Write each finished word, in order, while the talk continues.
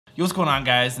Yo, what's going on,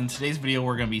 guys? In today's video,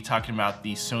 we're going to be talking about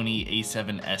the Sony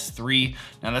A7S3.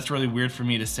 Now, that's really weird for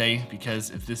me to say because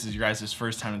if this is your guys'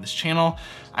 first time to this channel,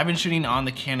 I've been shooting on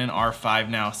the Canon R5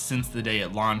 now since the day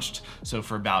it launched, so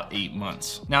for about 8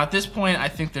 months. Now, at this point, I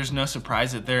think there's no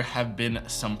surprise that there have been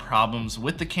some problems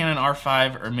with the Canon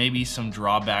R5 or maybe some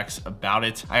drawbacks about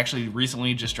it. I actually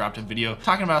recently just dropped a video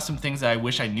talking about some things that I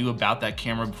wish I knew about that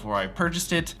camera before I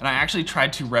purchased it, and I actually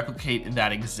tried to replicate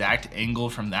that exact angle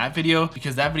from that video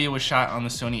because that video was shot on the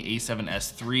Sony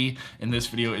A7S3 and this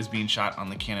video is being shot on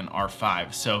the Canon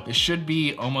R5. So it should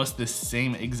be almost the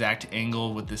same exact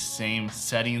angle with the same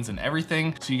settings and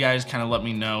everything. So you guys kind of let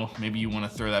me know, maybe you want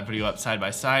to throw that video up side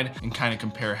by side and kind of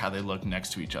compare how they look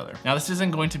next to each other. Now, this isn't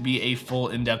going to be a full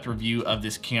in-depth review of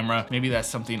this camera. Maybe that's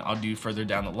something I'll do further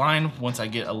down the line once I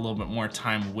get a little bit more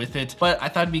time with it. But I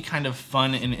thought it'd be kind of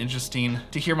fun and interesting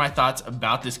to hear my thoughts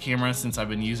about this camera since I've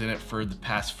been using it for the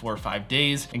past 4 or 5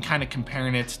 days and kind of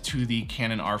comparing it to the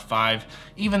Canon R5.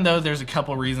 Even though there's a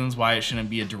couple reasons why it shouldn't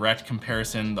be a direct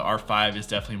comparison. The R5 is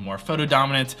definitely more photo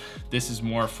dominant. This is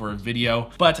more for video.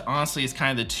 But honestly, it's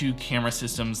kind of the two camera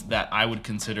systems that I would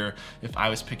consider if I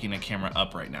was picking a camera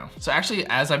up right now. So actually,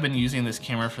 as I've been using this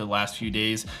camera for the last few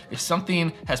days, if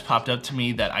something has popped up to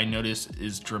me that I notice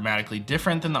is dramatically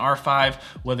different than the R5,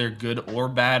 whether good or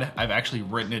bad, I've actually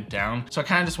written it down. So I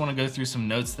kind of just want to go through some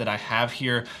notes that I have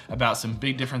here about some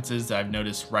big differences that I've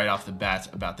noticed right off the bat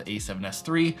about the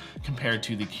A7S3 compared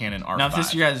to the Canon R5. Now, if this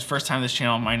is your guys' first time on this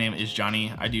channel, my name is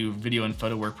Johnny. I do video and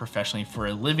photo work professionally for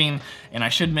a living, and I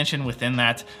should mention within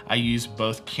that, I use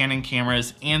both Canon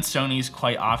cameras and Sony's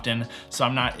quite often, so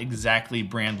I'm not exactly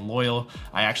brand loyal.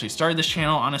 I actually started this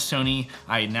channel on a Sony.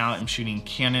 I now am shooting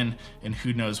Canon, and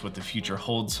who knows what the future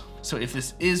holds. So if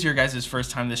this is your guys'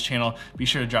 first time on this channel, be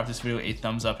sure to drop this video a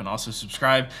thumbs up and also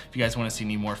subscribe if you guys want to see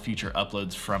any more future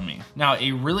uploads from me. Now,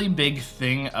 a really big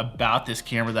thing about this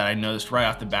camera that I noticed right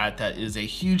off the bat that is a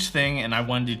huge thing, and I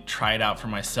wanted to try it out for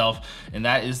myself, and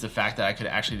that is the fact that I could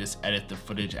actually just edit the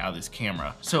footage out of this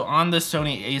camera. So on the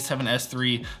Sony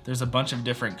A7S3, there's a bunch of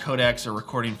different codecs or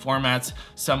recording formats.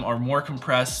 Some are more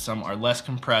compressed, some are less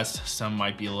compressed, some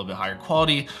might be a little bit higher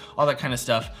quality, all that kind of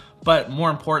stuff. But more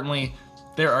importantly,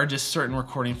 there are just certain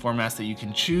recording formats that you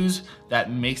can choose that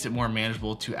makes it more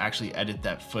manageable to actually edit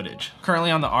that footage.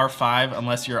 Currently on the R5,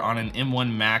 unless you're on an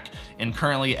M1 Mac and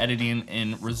currently editing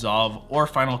in Resolve or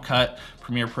Final Cut,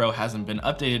 Premiere Pro hasn't been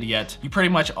updated yet, you pretty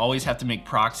much always have to make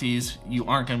proxies. You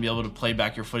aren't gonna be able to play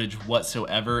back your footage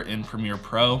whatsoever in Premiere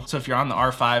Pro. So if you're on the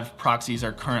R5, proxies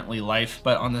are currently life,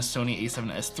 but on the Sony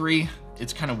A7S3,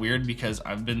 it's kind of weird because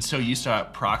I've been so used to a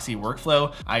proxy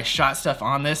workflow. I shot stuff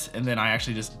on this and then I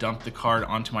actually just dumped the card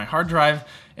onto my hard drive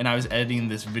and I was editing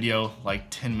this video like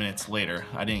 10 minutes later.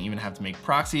 I didn't even have to make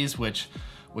proxies, which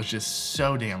was just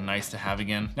so damn nice to have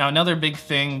again. Now, another big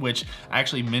thing, which I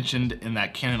actually mentioned in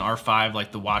that Canon R5,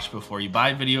 like the watch before you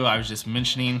buy video I was just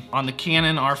mentioning, on the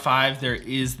Canon R5, there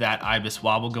is that IBIS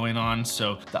wobble going on.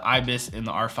 So the IBIS in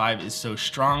the R5 is so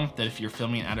strong that if you're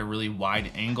filming at a really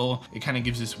wide angle, it kind of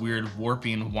gives this weird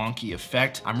warping, wonky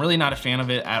effect. I'm really not a fan of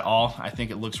it at all. I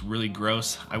think it looks really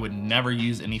gross. I would never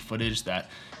use any footage that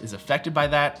is affected by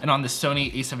that. And on the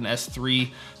Sony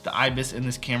A7S3, the IBIS in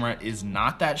this camera is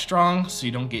not that strong, so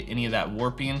you don't get any of that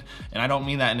warping. And I don't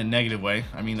mean that in a negative way.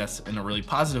 I mean that's in a really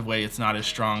positive way. It's not as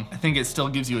strong. I think it still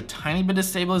gives you a tiny bit of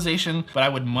stabilization, but I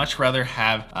would much rather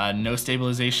have no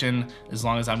stabilization as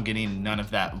long as I'm getting none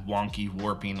of that wonky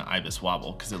warping IBIS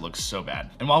wobble because it looks so bad.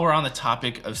 And while we're on the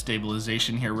topic of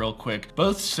stabilization here real quick,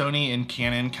 both Sony and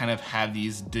Canon kind of have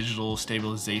these digital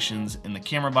stabilizations in the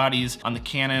camera bodies. On the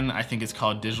Canon, I think it's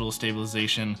called digital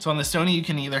stabilization. So on the Sony, you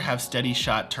can either have steady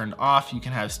shot turned off, you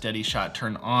can have steady shot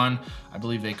turned on. I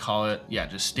believe they call it, yeah,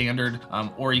 just standard,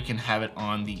 or you can have it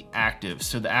on the active.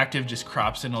 So the active just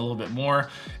crops in a little bit more.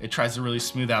 It tries to really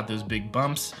smooth out those big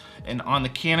bumps. And on the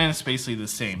Canon, it's basically the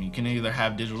same. You can either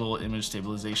have digital image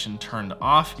stabilization turned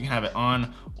off, you can have it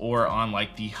on, or on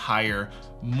like the higher,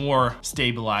 more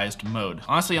stabilized mode.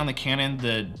 Honestly, on the Canon,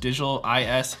 the digital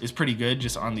IS is pretty good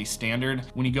just on the standard.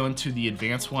 When you go into the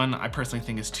advanced one, I personally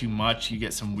think it's too much. You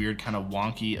get some weird kind of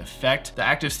wonky effect. The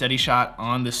active steady shot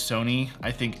on the Sony,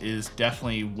 I think, is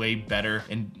definitely way better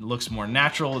and looks more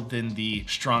natural than the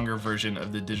stronger version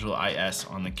of the digital IS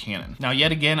on the Canon. Now,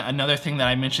 yet again, another thing that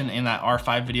I mentioned in that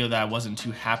R5 video that I wasn't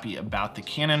too happy about the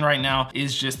Canon right now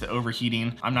is just the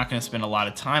overheating. I'm not gonna spend a lot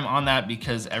of time on that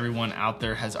because everyone out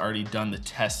there has already done the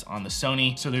tests on the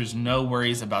Sony, so there's no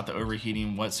worries about the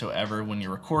overheating whatsoever when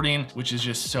you're recording, which is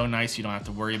just so nice. You don't have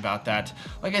to worry about that.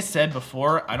 Like I said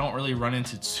before, I don't really run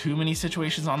into too many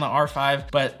situations on the R5,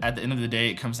 but at the end of the day,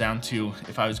 it comes down to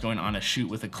if I was going on a shoot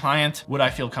with a client. Would I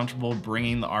feel comfortable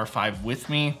bringing the R5 with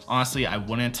me? Honestly, I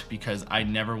wouldn't, because I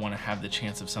never want to have the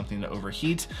chance of something to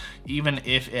overheat, even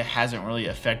if it hasn't really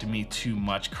affected me too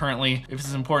much currently. If it's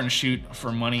an important shoot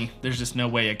for money, there's just no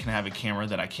way I can have a camera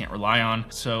that I can't rely on.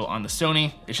 So on the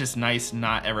Sony, it's just nice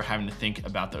not ever having to think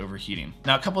about the overheating.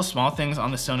 Now, a couple of small things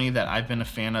on the Sony that I've been a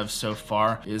fan of so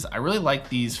far is I really like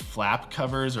these flap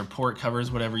covers or port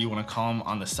covers, whatever you want to call them,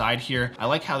 on the side here. I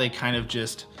like how they kind of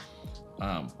just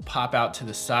pop out to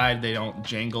the side. They don't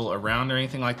jangle around or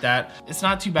anything like that. It's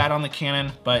not too bad on the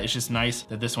Canon, but it's just nice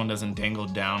that this one doesn't dangle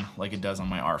down like it does on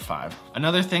my R5.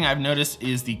 Another thing I've noticed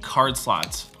is the card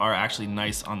slots are actually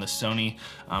nice on the Sony.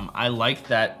 I like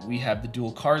that we have the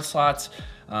dual card slots.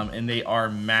 And they are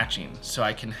matching. So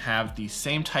I can have the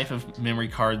same type of memory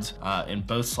cards in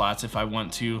both slots if I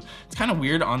want to. It's kind of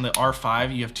weird on the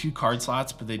R5, you have 2 card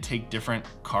slots, but they take different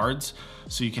cards.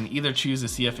 So you can either choose a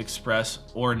CF Express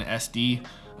or an SD,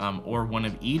 or one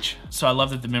of each. So I love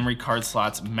that the memory card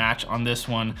slots match on this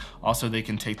one. Also, they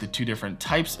can take the 2 different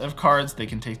types of cards. They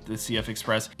can take the CF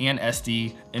Express and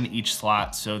SD in each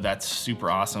slot. So that's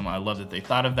super awesome. I love that they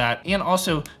thought of that. And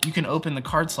also, you can open the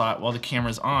card slot while the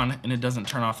camera's on and it doesn't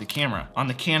turn off the camera. On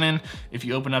the Canon, if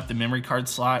you open up the memory card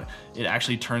slot, it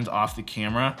actually turns off the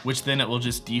camera, which then it will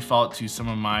just default to some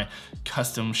of my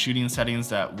custom shooting settings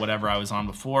that whatever I was on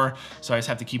before. So I just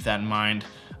have to keep that in mind.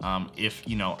 If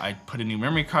I put a new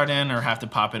memory card in or have to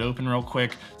pop it open real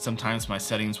quick, sometimes my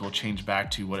settings will change back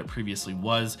to what it previously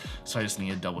was. So I just need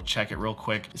to double check it real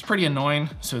quick. It's pretty annoying.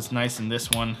 So it's nice in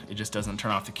this one, it just doesn't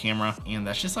turn off the camera. And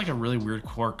that's just like a really weird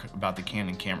quirk about the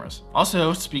Canon cameras.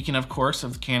 Also, speaking of quirks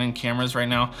of the Canon cameras right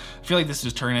now, I feel like this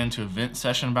is turning into a vent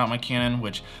session about my Canon,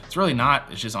 which it's really not.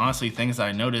 It's just honestly things that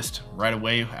I noticed right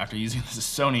away after using this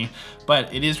Sony.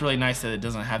 But it is really nice that it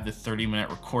doesn't have the 30-minute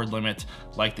record limit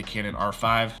like the Canon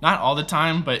R5. Not all the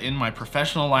time, but in my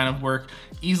professional line of work,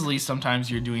 easily sometimes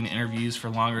you're doing interviews for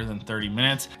longer than 30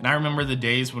 minutes. And I remember the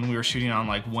days when we were shooting on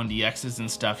like 1DXs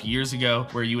and stuff years ago,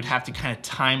 where you would have to kind of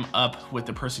time up with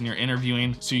the person you're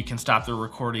interviewing so you can stop the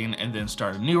recording and then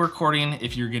start a new recording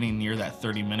if you're getting near that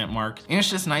 30-minute mark. And it's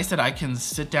just nice that I can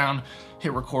sit down,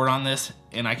 hit record on this,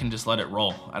 and I can just let it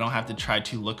roll. I don't have to try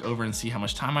to look over and see how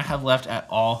much time I have left at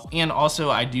all. And also,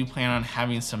 I do plan on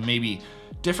having some maybe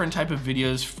different type of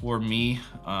videos for me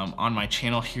on my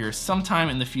channel here sometime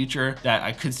in the future that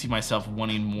I could see myself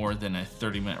wanting more than a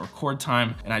 30-minute record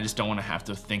time, and I just don't want to have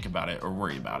to think about it or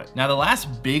worry about it. Now, the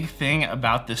last big thing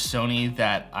about the Sony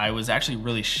that I was actually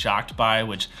really shocked by,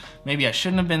 which maybe I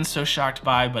shouldn't have been so shocked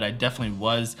by, but I definitely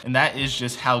was, and that is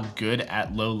just how good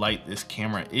at low light this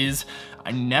camera is.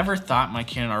 I never thought my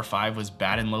Canon R5 was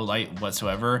bad in low light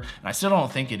whatsoever, and I still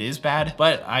don't think it is bad,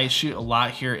 but I shoot a lot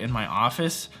here in my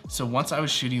office. So once I was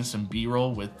shooting some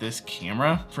B-roll with this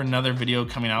camera for another video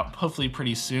coming out hopefully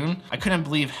pretty soon, I couldn't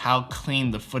believe how clean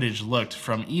the footage looked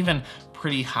from even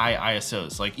pretty high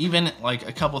ISOs. Like even like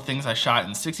a couple things I shot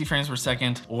in 60 frames per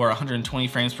second or 120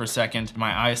 frames per second,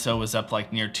 my ISO was up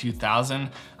like near 2000.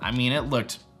 I mean, it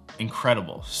looked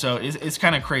incredible. So it's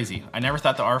kind of crazy. I never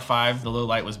thought the R5, the low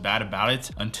light, was bad about it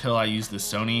until I used the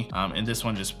Sony, and this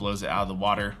one just blows it out of the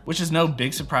water, which is no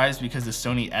big surprise because the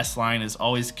Sony S line is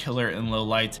always killer in low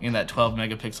light, and that 12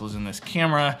 megapixels in this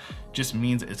camera just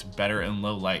means it's better in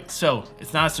low light. So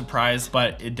it's not a surprise,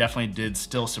 but it definitely did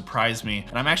still surprise me.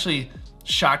 And I'm actually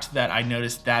shocked that I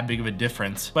noticed that big of a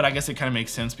difference, but I guess it kind of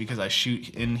makes sense because I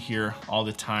shoot in here all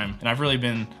the time, and I've really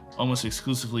been almost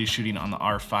exclusively shooting on the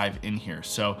R5 in here.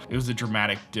 So it was a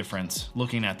dramatic difference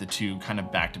looking at the two kind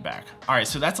of back to back. All right,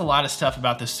 so that's a lot of stuff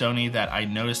about the Sony that I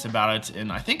noticed about it.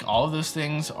 And I think all of those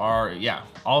things are,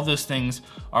 all of those things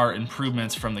are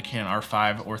improvements from the Canon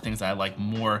R5 or things that I like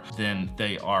more than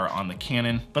they are on the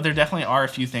Canon. But there definitely are a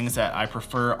few things that I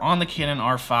prefer on the Canon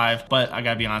R5, but I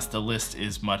gotta be honest, the list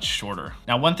is much shorter.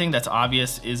 Now, one thing that's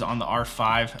obvious is on the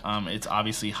R5, it's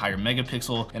obviously higher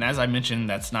megapixel. And as I mentioned,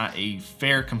 that's not a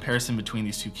fair comparison between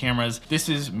these two cameras. This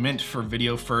is meant for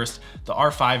video first. The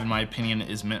R5, in my opinion,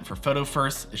 is meant for photo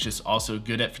first. It's just also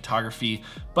good at photography,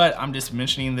 but I'm just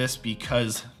mentioning this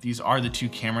because these are the two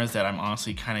cameras that I'm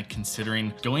honestly kind of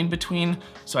considering going between.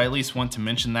 So I at least want to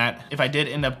mention that. If I did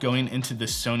end up going into the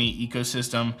Sony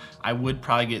ecosystem, I would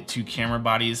probably get two camera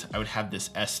bodies. I would have this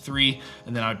S3,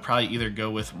 and then I would probably either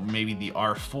go with maybe the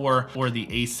R4 or the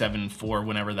A7 IV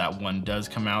whenever that one does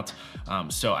come out.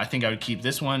 So I think I would keep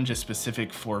this one just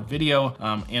specific for video.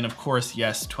 And of course,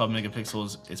 yes, 12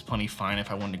 megapixels is plenty fine if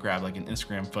I wanted to grab like an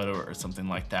Instagram photo or something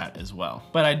like that as well.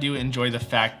 But I do enjoy the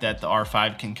fact that the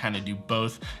R5 can kind of do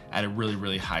both at a really,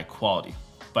 really high quality.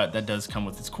 but that does come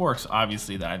with its quirks,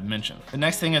 obviously, that I've mentioned. The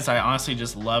next thing is I honestly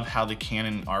just love how the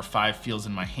Canon R5 feels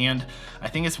in my hand. I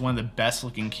think it's one of the best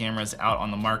looking cameras out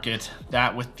on the market.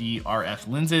 That with the RF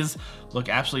lenses look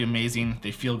absolutely amazing.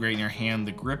 They feel great in your hand.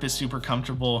 The grip is super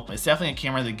comfortable. It's definitely a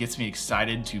camera that gets me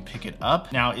excited to pick it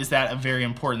up. Now, is that a very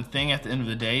important thing at the end of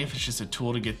the day if it's just a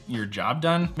tool to get your job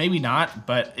done? Maybe not,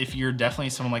 but if you're definitely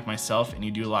someone like myself and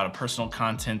you do a lot of personal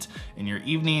content in your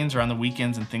evenings or on the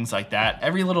weekends and things like that,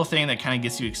 every little thing that kind of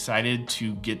gets you excited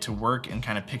to get to work and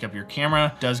kind of pick up your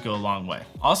camera does go a long way.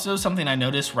 Also, something I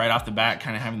noticed right off the bat,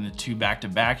 kind of having the two back to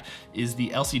back, is the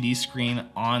LCD screen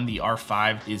on the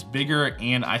R5 is bigger,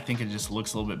 and I think it just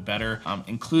looks a little bit better.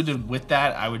 Included with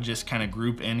that, I would just kind of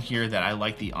group in here that I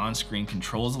like the on-screen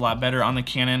controls a lot better on the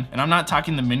Canon. And I'm not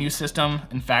talking the menu system.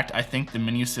 In fact, I think the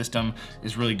menu system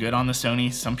is really good on the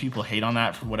Sony. Some people hate on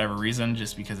that for whatever reason,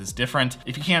 just because it's different.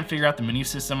 If you can't figure out the menu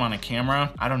system on a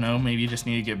camera, I don't know, maybe you just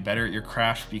need to get better at your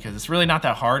craft, because it's really not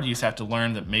that hard. You just have to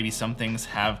learn that maybe some things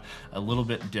have a little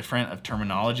bit different of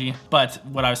terminology. But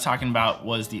what I was talking about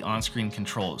was the on-screen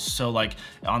controls. So like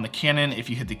on the Canon, if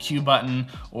you hit the Q button,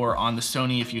 or on the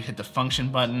Sony, if you hit the function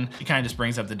button, it kind of just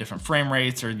brings up the different frame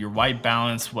rates or your white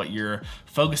balance, what your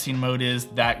focusing mode is,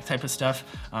 that type of stuff.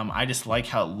 I just like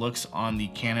how it looks on the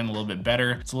Canon a little bit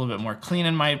better. It's a little bit more clean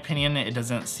in my opinion. It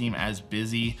doesn't seem as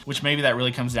busy, which maybe that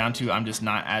really comes down to I'm just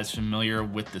not as familiar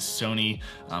with the Sony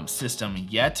system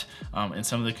yet and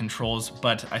some of the controls,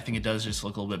 but I think it does just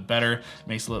look a little bit better. It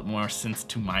makes a little more sense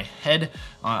to my head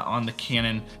on the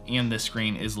Canon, and the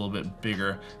screen is a little bit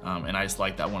bigger, and I just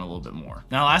like that one a little bit more.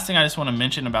 Now, last thing I just want to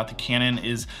mention about the Canon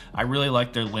is I really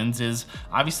like their lenses.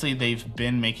 Obviously, they've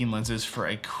been making lenses for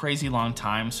a crazy long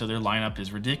time, so their lineup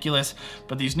is ridiculous,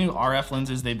 but these new RF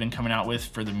lenses they've been coming out with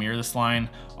for the mirrorless line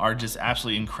are just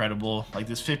absolutely incredible. Like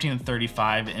this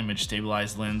 15-35 image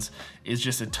stabilized lens is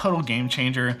just a total game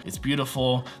changer. It's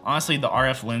beautiful. Honestly, the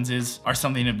RF lenses are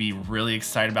something to be really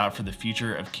excited about for the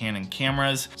future of Canon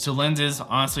cameras. So lenses,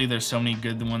 honestly, there's so many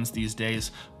good ones these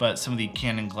days, but some of the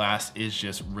Canon glass is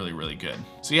just really, really good.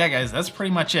 So yeah, guys, that's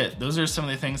pretty much it. Those are some of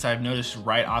the things I've noticed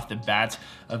right off the bat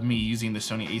of me using the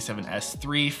Sony A7S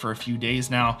III for a few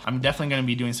days now. I'm definitely gonna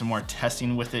be doing some more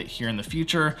testing with it here in the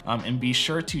future, and be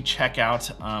sure to check out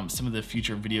some of the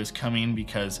future videos coming,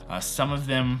 because some of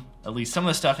them, at least some of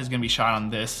the stuff, is gonna be shot on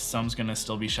this, some's gonna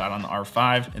still be shot on the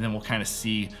R5, and then we'll kind of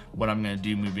see what I'm gonna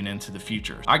do moving into the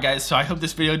future. All right, guys, so I hope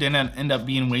this video didn't end up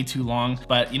being way too long,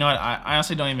 but you know what, I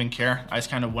honestly don't even care. I just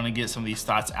kind of wanna get some of these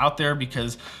thoughts out there,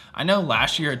 because I know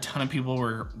last year a ton of people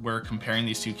were comparing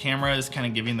these two cameras, kind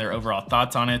of giving their overall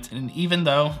thoughts on it, and even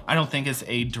though I don't think it's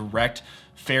a direct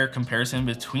fair comparison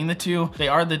between the two, they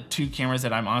are the two cameras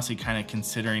that I'm honestly kind of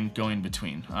considering going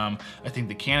between. I think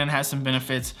the Canon has some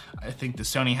benefits, I think the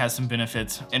Sony has some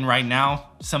benefits, and right now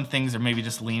some things are maybe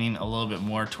just leaning a little bit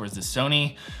more towards the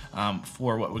Sony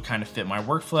for what would kind of fit my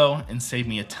workflow and save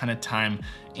me a ton of time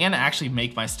and actually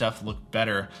make my stuff look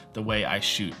better the way I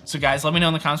shoot. So guys, let me know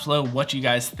in the comments below what you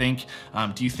guys think.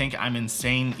 Do you think I'm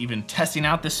insane even testing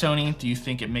out the Sony? Do you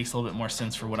think it makes a little bit more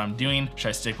sense for what I'm doing? Should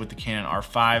I stick with the Canon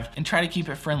R5 and try to keep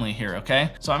it friendly here,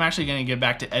 okay? So I'm actually gonna get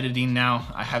back to editing now.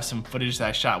 I have some footage that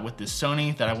I shot with this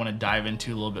Sony that I wanna dive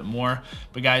into a little bit more.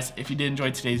 But guys, if you did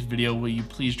enjoy today's video, will you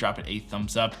please drop it a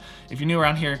thumbs up? If you're new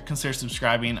around here, consider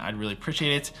subscribing. I'd really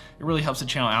appreciate it. It really helps the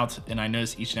channel out, and I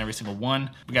notice each and every single one.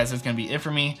 But guys, that's gonna be it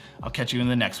for me. I'll catch you in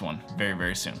the next one very,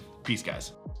 very soon. Peace,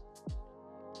 guys.